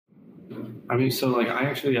I mean, so like I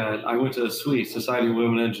actually I went to SWE, Society of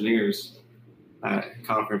Women Engineers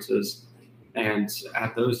conferences, and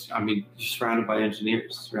at those, I mean, you're surrounded by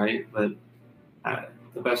engineers, right? But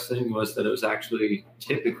the best thing was that it was actually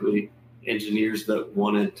typically engineers that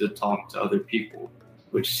wanted to talk to other people,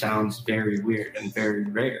 which sounds very weird and very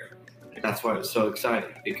rare. That's why it was so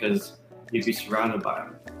exciting, because you'd be surrounded by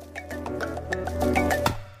them.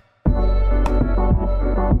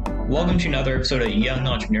 Welcome to another episode of Young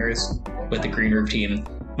Entrepreneurs with the Green Roof team.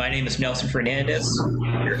 My name is Nelson Fernandez,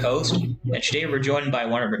 your host, and today we're joined by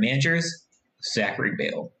one of our managers, Zachary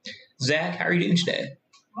Boehl. Zach, how are you doing today?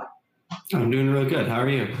 I'm doing real good. How are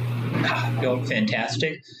you? Feeling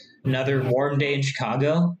fantastic. Another warm day in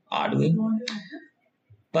Chicago, oddly.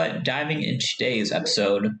 But diving into today's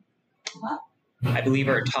episode, I believe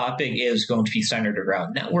our topic is going to be centered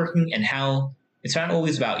around networking and how it's not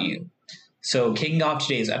always about you. So kicking off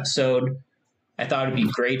today's episode, I thought it'd be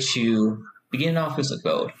great to begin off with a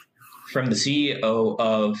quote from the CEO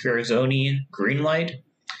of Verizoni Greenlight,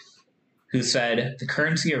 who said, "The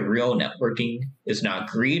currency of real networking is not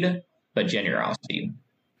greed, but generosity." Do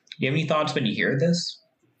you have any thoughts when you hear this?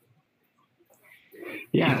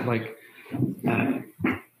 Yeah,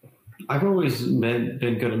 I've always been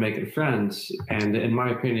good at making friends, and in my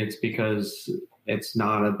opinion, it's because it's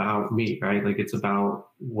not about me, right? Like, it's about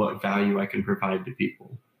what value I can provide to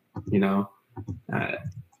people. You know,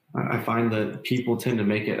 I find that people tend to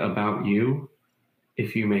make it about you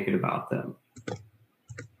if you make it about them.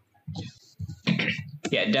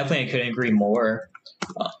 Yeah, definitely, I couldn't agree more.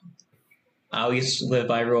 I always live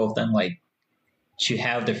by rule of them, like, to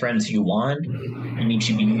have the friends you want, you need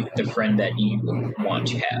to be the friend that you want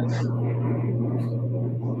to have.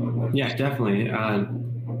 Yeah, definitely.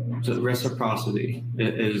 So reciprocity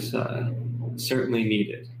is certainly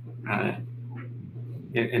needed.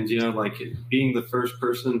 And, you know, like, being the first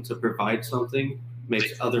person to provide something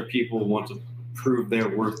makes other people want to prove their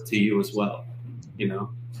worth to you as well, you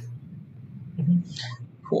know?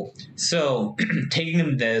 Cool. So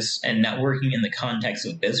taking this and networking in the context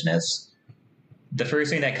of business, the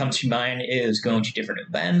first thing that comes to mind is going to different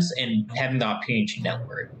events and having the opportunity to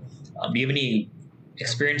network. Do you have any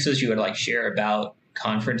experiences you would like to share about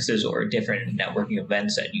conferences or different networking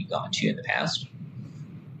events that you've gone to in the past?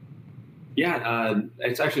 Yeah,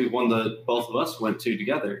 it's actually one that both of us went to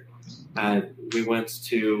together. We went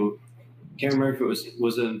to, can't remember if it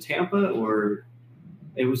was in Tampa or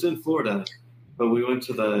it was in Florida, but we went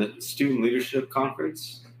to the Student Leadership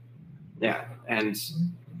Conference. Yeah, and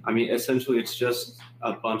I mean, essentially it's just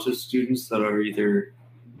a bunch of students that are either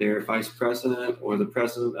their vice president or the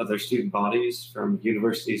president of their student bodies from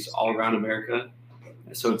universities all around America.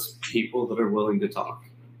 So it's people that are willing to talk,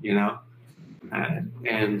 you know?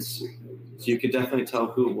 And you could definitely tell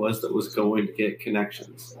who it was that was going to get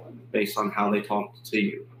connections based on how they talked to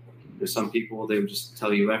you. There's some people, they would just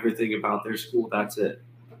tell you everything about their school, that's it.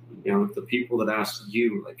 You know, the people that ask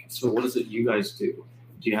you, like, so what is it you guys do?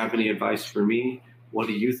 Do you have any advice for me? What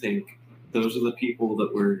do you think? Those are the people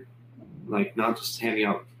that were, like, not just handing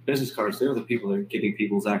out business cards. They were the people that were getting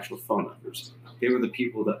people's actual phone numbers. They were the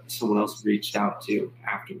people that someone else reached out to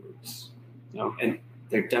afterwards. You know, and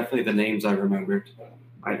they're definitely the names I remembered.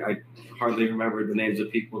 I hardly remembered the names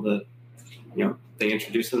of people that, you know, they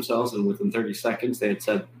introduced themselves and within 30 seconds they had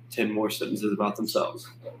said 10 more sentences about themselves.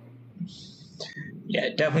 Yeah,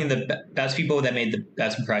 definitely the best people that made the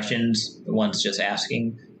best impressions, the ones just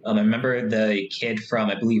asking. I remember the kid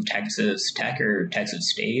from, I believe, Texas Tech or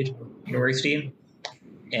Texas State University,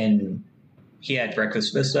 and he had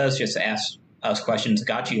breakfast with us, just asked us questions,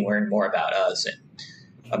 got you to learn more about us. And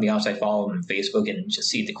I'll be honest, I follow him on Facebook and just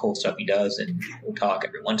see the cool stuff he does, and we'll talk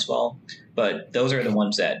every once in a while. But those are the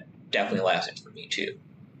ones that definitely lasted for me too.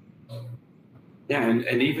 Yeah,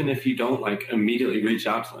 and even if you don't, like, immediately reach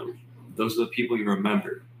out to them, those are the people you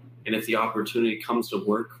remember. And if the opportunity comes to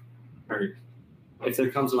work, or if there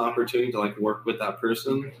comes an opportunity to, like, work with that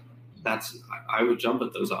person, I would jump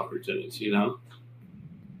at those opportunities, you know?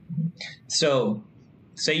 So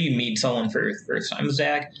say you meet someone for the first time,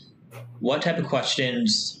 Zach, what type of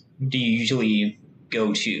questions do you usually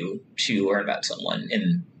go to learn about someone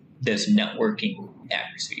in this networking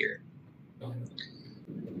atmosphere?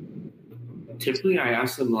 Typically I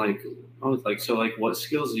ask them, like, what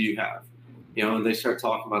skills do you have? You know, and they start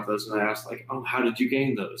talking about those, and I ask, like, oh, how did you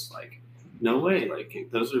gain those? Like, no way, like,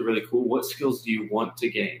 those are really cool. What skills do you want to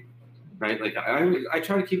gain? Right? Like, I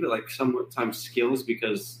try to keep it, like, sometimes skills,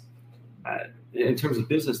 because in terms of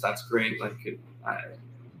business, that's great. Like,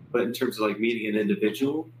 but in terms of, like, meeting an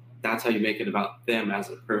individual, that's how you make it about them as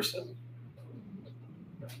a person.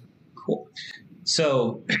 Cool.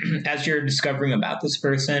 So as you're discovering about this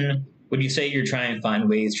person, would you say you're trying to find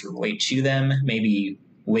ways to relate to them, maybe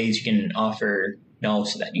ways you can offer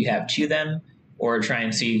knowledge that you have to them, or try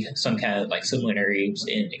and see some kind of like similarities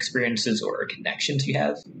in experiences or connections you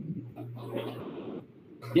have?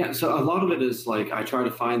 Yeah, so a lot of it is like I try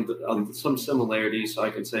to find some similarities so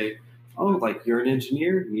I can say, oh, like you're an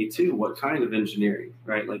engineer, me too. What kind of engineering,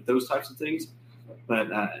 right? Like those types of things.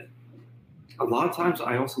 But a lot of times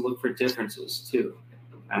I also look for differences too.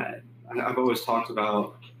 I've always talked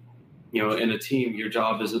about, in a team, your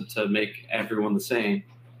job isn't to make everyone the same.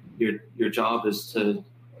 Your job is to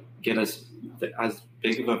get as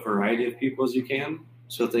big of a variety of people as you can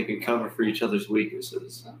so that they can cover for each other's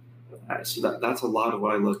weaknesses. So that's a lot of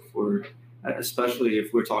what I look for, especially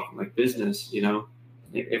if we're talking like business.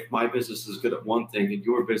 If my business is good at one thing and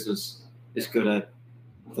your business is good at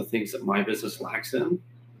the things that my business lacks in,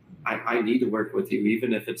 I need to work with you,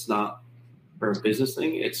 even if it's not for a business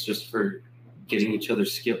thing. It's just for getting each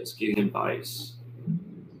other's skills, getting advice.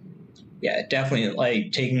 Yeah, definitely.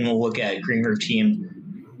 Like taking a look at Green Roof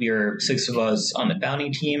team, we are 6 of us on the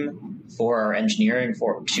founding team, 4 our engineering,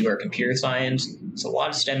 2 our computer science. It's a lot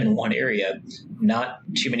of STEM in one area, not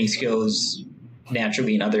too many skills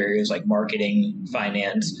naturally in other areas like marketing,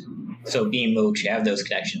 finance. So being able to have those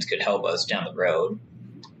connections could help us down the road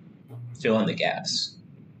fill in the gaps.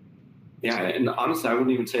 Yeah, and honestly, I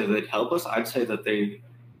wouldn't even say that they'd help us. I'd say that they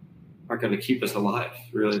are going to keep us alive,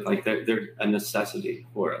 really. Like they're a necessity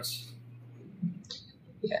for us.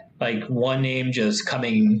 Yeah, like one name just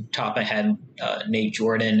coming top of my head, Nate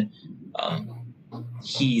Jordan.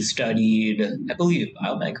 He studied, I believe,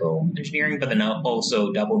 biomedical engineering, but then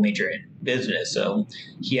also double major in business. So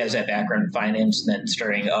he has that background in finance, and then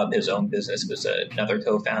starting up his own business with another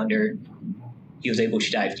co-founder. He was able to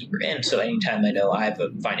dive deeper in. So anytime I know I have a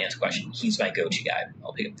finance question, he's my go-to guy.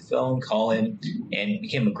 I'll pick up the phone, call him, and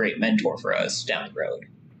became a great mentor for us down the road.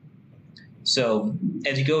 So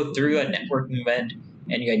as you go through a networking event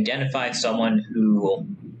and you identify someone who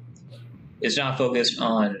is not focused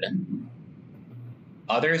on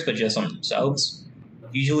others, but just on themselves,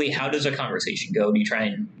 usually how does a conversation go? Do you try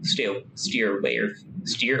and steer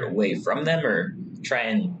away from them, or try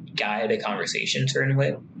and guide a conversation a certain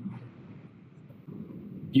way?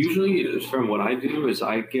 Usually, from what I do, is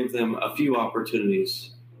I give them a few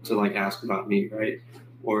opportunities to like ask about me, right?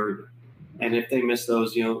 And if they miss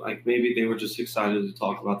those, like maybe they were just excited to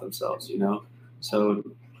talk about themselves, So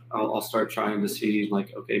I'll start trying to see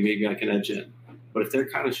like, okay, maybe I can edge in. But if they're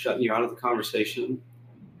kind of shutting you out of the conversation,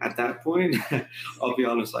 at that point, I'll be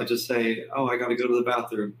honest, I just say, oh, I got to go to the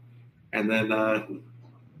bathroom. And then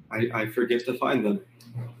I forget to find them.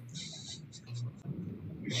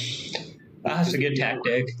 That's a good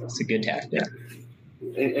tactic. Yeah.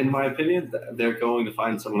 In my opinion, they're going to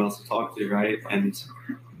find someone else to talk to, right? And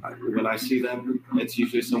when I see them, it's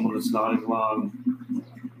usually someone that's nodding along,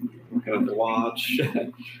 looking at the watch.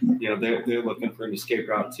 They're looking for an escape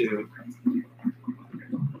route too.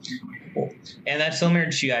 Cool. And that's similar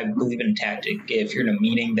to, I believe, in a tactic. If you're in a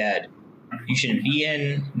meeting that you shouldn't be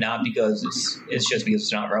in, not because it's just because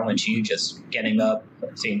it's not relevant to you, just getting up,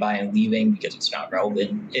 saying bye and leaving because it's not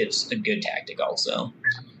relevant, it's a good tactic also.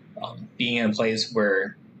 Being in a place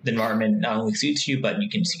where the environment not only suits you, but you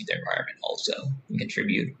can see the environment also and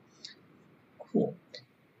contribute. Cool.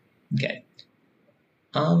 Okay.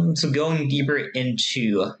 So going deeper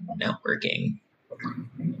into networking,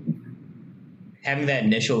 having that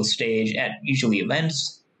initial stage at usually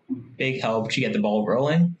events, big help to get the ball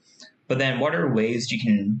rolling. But then what are ways you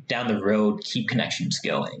can, down the road, keep connections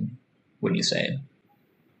going, would you say?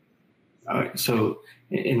 All right. So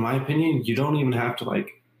in my opinion, you don't even have to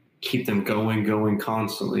like keep them going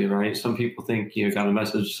constantly, right? Some people think you got to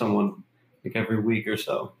message someone like every week or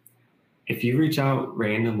so. If you reach out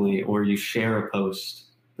randomly or you share a post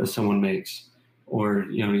that someone makes, or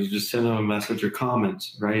you just send them a message or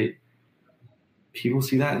comment, right? People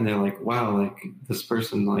see that and they're like, wow, like this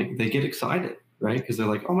person, like they get excited, right? Because they're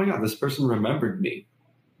like, oh my God, this person remembered me,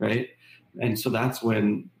 right? And so that's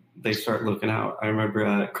when they start looking out. I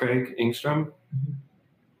remember Craig Engstrom,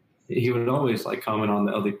 he would always like comment on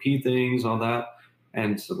the LDP things, all that.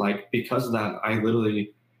 And so, like, because of that, I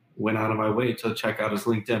literally went out of my way to check out his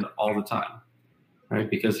LinkedIn all the time, right?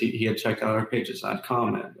 Because he had checked out our pages. I'd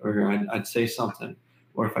comment or I'd say something.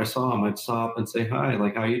 Or if I saw him, I'd stop and say, hi,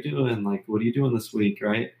 like, how you doing? Like, what are you doing this week,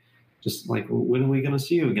 right? Just like, when are we going to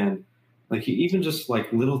see you again? Like, even just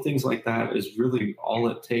like little things like that is really all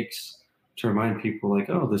it takes to remind people like,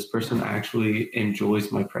 oh, this person actually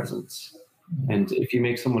enjoys my presence. And if you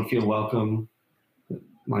make someone feel welcome,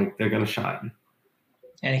 like they're going to shine.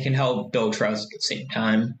 And it can help build trust at the same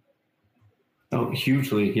time. Oh,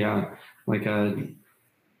 hugely. Yeah. Like,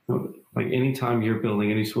 like anytime you're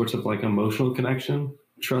building any sorts of like emotional connection,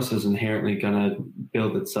 trust is inherently going to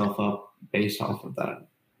build itself up based off of that.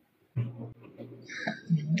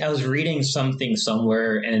 I was reading something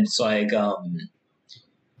somewhere, and it's like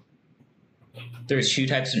there's two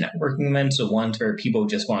types of networking events. The ones where people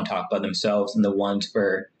just want to talk about themselves, and the ones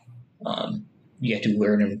where you have to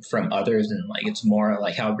learn from others, and like it's more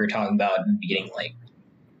like how we were talking about in the beginning, like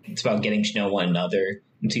it's about getting to know one another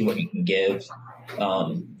and see what you can give.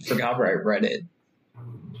 Forgot where I read it,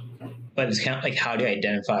 but it's kind of like how to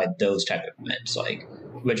identify those type of events, like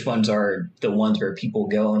which ones are the ones where people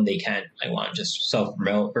go and they can't like want to just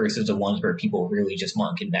self-promote versus the ones where people really just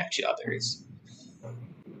want to connect to others.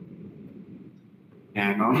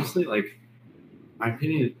 And honestly, like my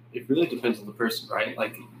opinion, it really depends on the person, right?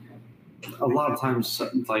 Like a lot of times,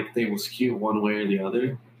 like they will skew one way or the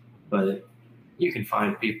other, but you can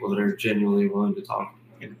find people that are genuinely willing to talk,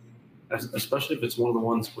 especially if it's one of the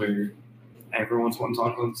ones where everyone's wanting to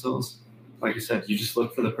talk to themselves. Like I said, you just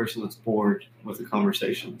look for the person that's bored with the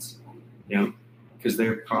conversations, you know, because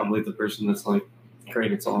they're probably the person that's like,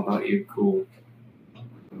 great, it's all about you, cool,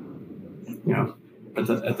 you know. But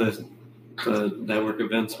at the network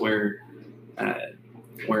events where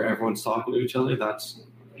everyone's talking to each other, that's,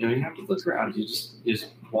 you know, you have to look around. You just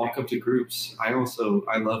walk up to groups. I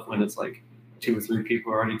love when it's like 2 or 3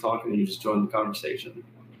 people are already talking and you just join the conversation.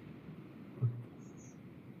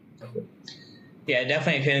 Yeah,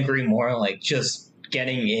 definitely can agree more. Like just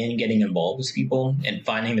getting involved with people and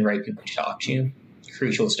finding the right people to talk to,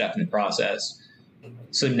 crucial step in the process.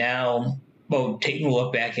 So now, well, taking a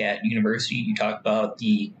look back at university, you talked about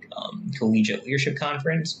the Collegiate Leadership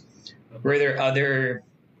Conference. Were there other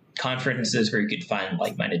conferences where you could find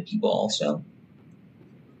like-minded people also?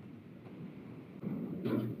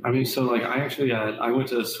 I mean, so like I actually I went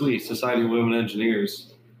to Society of Women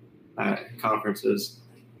Engineers conferences.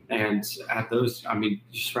 And at those, I mean,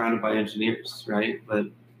 you're surrounded by engineers, right? But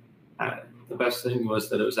the best thing was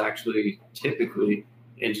that it was actually typically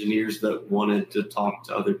engineers that wanted to talk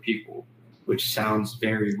to other people, which sounds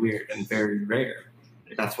very weird and very rare.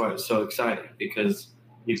 That's why it was so exciting, because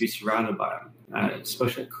you'd be surrounded by them.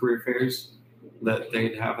 Especially career fairs that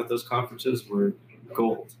they'd have at those conferences were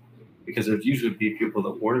gold, because it would usually be people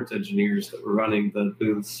that weren't engineers that were running the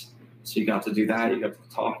booths. So you got to do that. You got to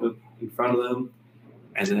talk in front of them.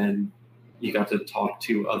 And then you got to talk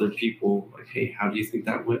to other people, like, hey, how do you think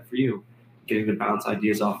that went for you? Getting to bounce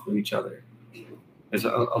ideas off of each other. Because a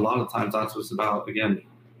lot of times that's what it's about. Again,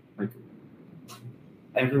 like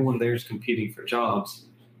everyone there is competing for jobs,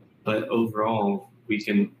 but overall,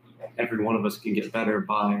 every one of us can get better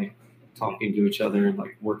by talking to each other and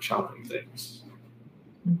like workshopping things.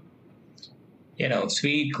 You know,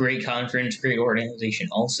 sweet, great conference, great organization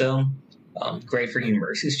also. Great for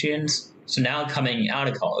university students. So now coming out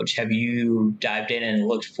of college, have you dived in and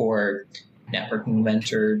looked for networking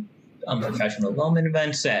events or professional development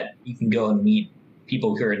events that you can go and meet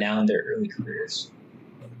people who are now in their early careers?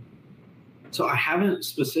 So I haven't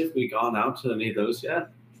specifically gone out to any of those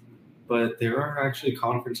yet, but there are actually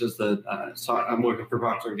conferences that so I'm working for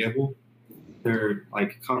Procter & Gamble. They're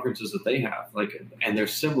like conferences that they have, like, and they're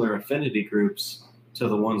similar affinity groups to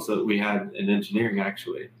the ones that we had in engineering,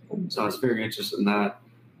 actually. So I was very interested in that.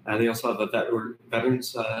 They also have a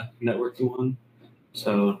veterans networking one.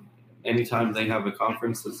 So anytime they have a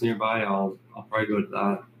conference that's nearby, I'll probably go to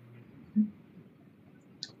that.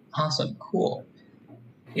 Awesome, cool.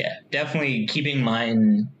 Yeah, definitely keeping in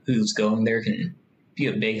mind who's going there can be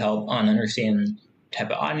a big help on understanding the type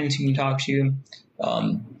of audience you can talk to.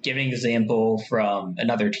 Giving an example from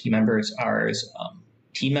another team member of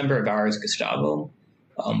ours, Gustavo.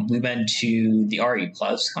 We went to the RE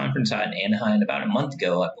Plus conference out in Anaheim about a month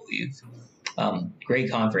ago, I believe.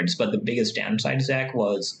 Great conference, but the biggest downside, Zach,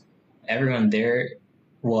 was everyone there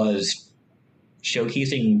was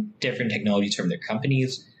showcasing different technologies from their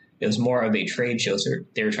companies. It was more of a trade show, so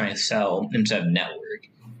they were trying to sell instead of network.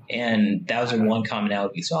 And that was the one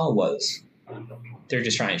commonality we saw was they're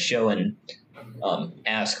just trying to show and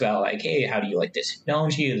ask about like, hey, how do you like this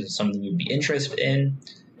technology? Is it something you'd be interested in?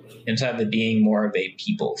 Instead of it being more of a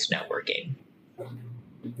people's networking.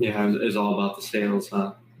 Yeah, it's all about the sales,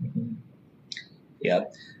 huh? Mm-hmm.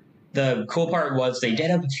 Yep. The cool part was they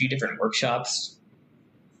did have a few different workshops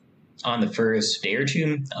on the first day or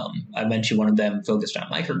two. I mentioned one of them focused on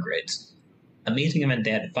microgrids. Amazing event.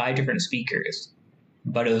 They had 5 different speakers,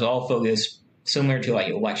 but it was all focused similar to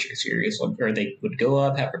like a lecture series where they would go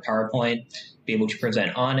up, have a PowerPoint, be able to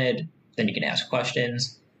present on it, then you can ask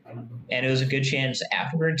questions. And it was a good chance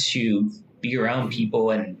afterwards to be around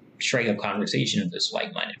people and strike up conversations with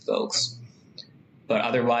like-minded folks. But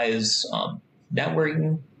otherwise,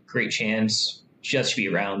 networking, great chance just to be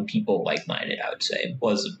around people like-minded, I would say,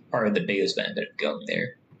 was part of the biggest benefit of going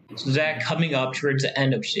there. So Zach, coming up towards the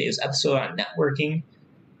end of today's episode on networking,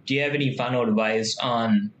 do you have any final advice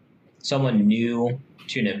on someone new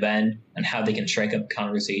to an event and how they can strike up a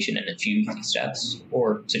conversation in a few easy steps,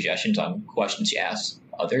 or suggestions on questions you ask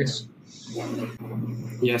others?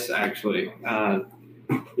 Yes, actually.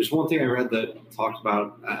 There's one thing I read that talked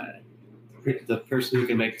about the person who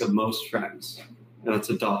can make the most friends, and that's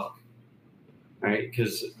a dog, right?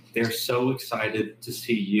 Because they're so excited to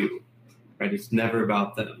see you, right? It's never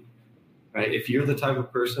about them, right? If you're the type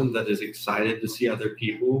of person that is excited to see other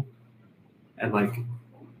people, and like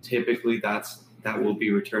typically that will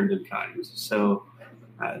be returned in kind. So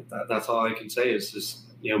that's all I can say is just,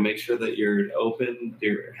 make sure that you're open,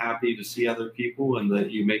 you're happy to see other people, and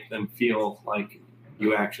that you make them feel like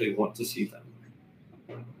you actually want to see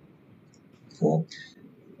them. Cool.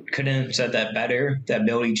 Couldn't have said that better. The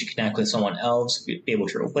ability to connect with someone else, be able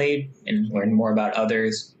to relate and learn more about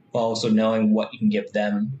others, while also knowing what you can give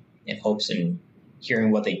them in hopes and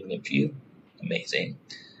hearing what they can give you. Amazing.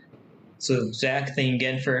 So, Zach, thank you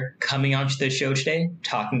again for coming onto the show today,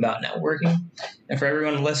 talking about networking. And for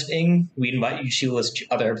everyone listening, we invite you to listen to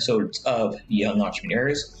other episodes of Young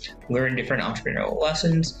Entrepreneurs, learn different entrepreneurial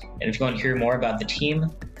lessons. And if you want to hear more about the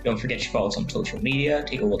team, don't forget to follow us on social media,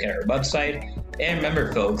 take a look at our website. And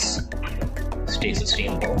remember, folks, stay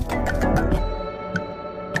sustainable.